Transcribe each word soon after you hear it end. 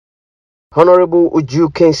Honorable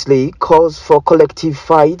UJU KINGSLEY calls for collective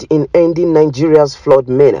fight in ending Nigeria's flood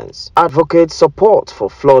menace. Advocates support for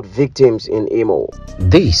flood victims in Imo.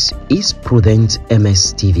 This is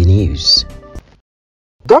PrudentMStv News.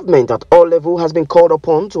 Government at all levels has been called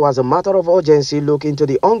upon to, as a matter of urgency, look into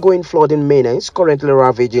the ongoing flooding menace currently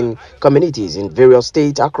ravaging communities in various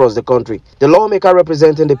states across the country. The lawmaker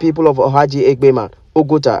representing the people of Ohaji Egbema,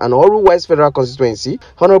 Oguta and Oru West Federal Constituency,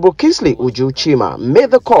 Honorable KINGSLEY Uju Chima,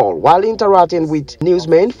 made the call while interacting with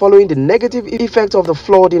newsmen following the negative effect of the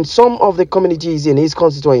flood in some of the communities in his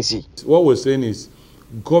constituency. What we're saying is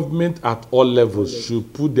government at all levels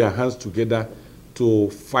should put their hands together to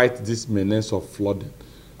fight this menace of flooding.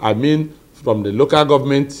 I mean, from the local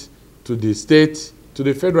government to the state to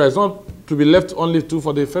the federal. It's not to be left only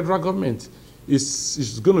for the federal government.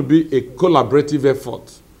 It's going to be a collaborative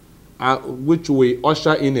effort, which will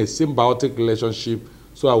usher in a symbiotic relationship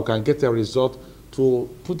so that we can get a result to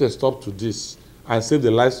put a stop to this and save the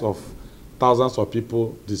lives of thousands of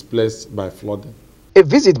people displaced by flooding. A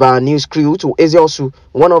visit by a news crew to Eziosu,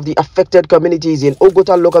 one of the affected communities in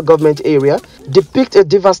Ogota local government area, depicts a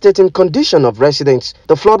devastating condition of residents.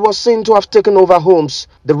 The flood was seen to have taken over homes.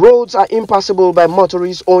 The roads are impassable by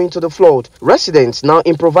motorists owing to the flood. Residents now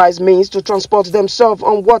improvise means to transport themselves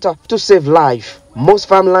on water to save life. Most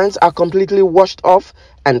farmlands are completely washed off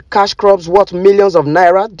and cash crops worth millions of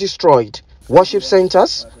naira destroyed. Worship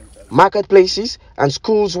centers, marketplaces and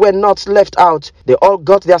schools were not left out. They all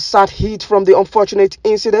got their sad hit from the unfortunate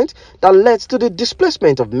incident that led to the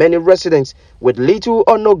displacement of many residents with little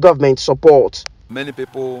or no government support. Many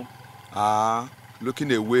people are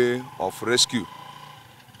looking a way of rescue,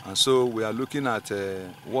 and so we are looking at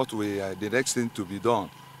the next thing to be done.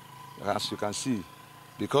 As you can see,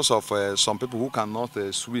 because of some people who cannot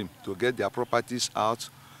swim to get their properties out,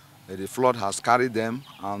 the flood has carried them,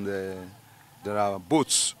 and there are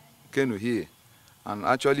boats came here. And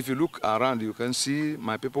actually, if you look around, you can see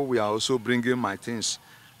my people. We are also bringing my things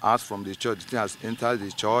out from the church. It has entered the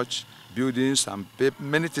church, buildings, and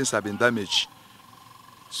many things have been damaged.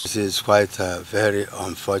 This is quite very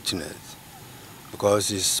unfortunate because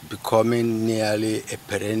it's becoming nearly a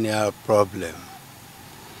perennial problem.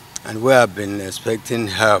 And we have been expecting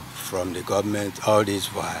help from the government all this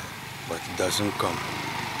while, but it doesn't come.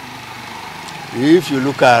 If you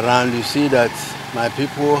look around, you see that my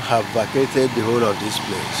people have vacated the whole of this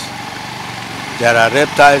place. There are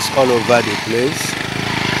reptiles all over the place,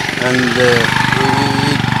 and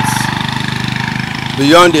it's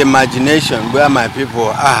beyond the imagination where my people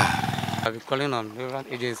are. I'll be calling on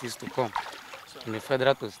different agencies to come, from the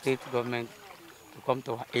federal to state government, to come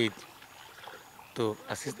to our aid, to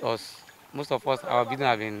assist us. Most of us, our business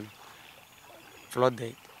have been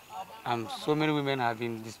flooded, and so many women have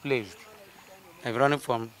been displaced. I'm running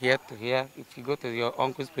from here to here. If you go to your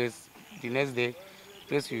uncle's place, the next day,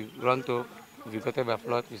 place you run to, if you got by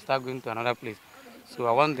flood, you start going to another place. So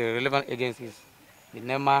I want the relevant agencies, the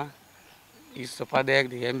NEMA, the SOPADEC,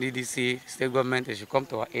 the MDDC, state government, they should come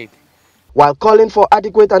to our aid. While calling for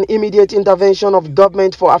adequate and immediate intervention of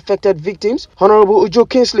government for affected victims, Honorable Uju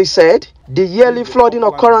KINGSLEY said the yearly flooding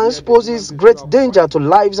occurrence poses great danger to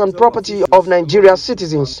lives and property of Nigeria's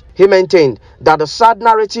citizens. He maintained that the sad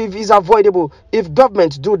narrative is avoidable if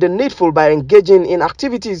government do the needful by engaging in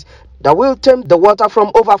activities that will tempt the water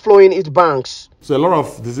from overflowing its banks. So a lot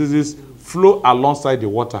of diseases flow alongside the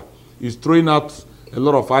water. It's throwing out a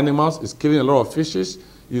lot of animals, it's killing a lot of fishes,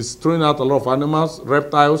 it's throwing out a lot of animals,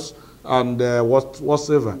 reptiles, and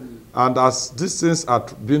whatsoever. And as these things are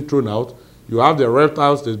being thrown out, you have the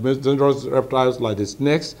reptiles, the most dangerous reptiles like the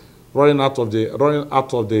snakes, running out of their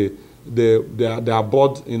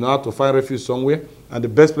abode in order to find refuge somewhere. And the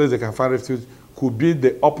best place they can find refuge could be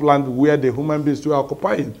the upland where the human beings still are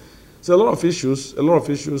occupying. So a lot of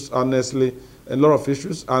issues, honestly, a lot of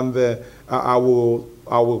issues. And I will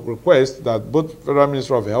request that both Federal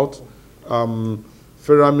Minister of Health,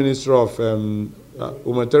 Federal Minister of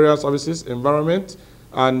Humanitarian Services, Environment,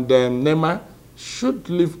 and NEMA should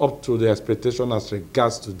live up to the expectation as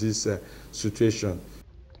regards to this situation.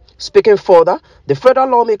 Speaking further, the federal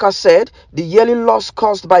lawmaker said the yearly loss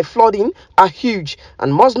caused by flooding are huge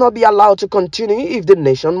and must not be allowed to continue if the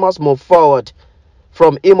nation must move forward.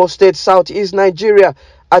 From Imo State, Southeast Nigeria,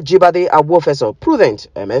 Ajibade Awofeso,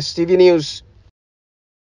 PrudentMStv News.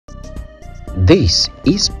 This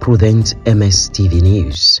is PrudentMStv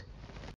News.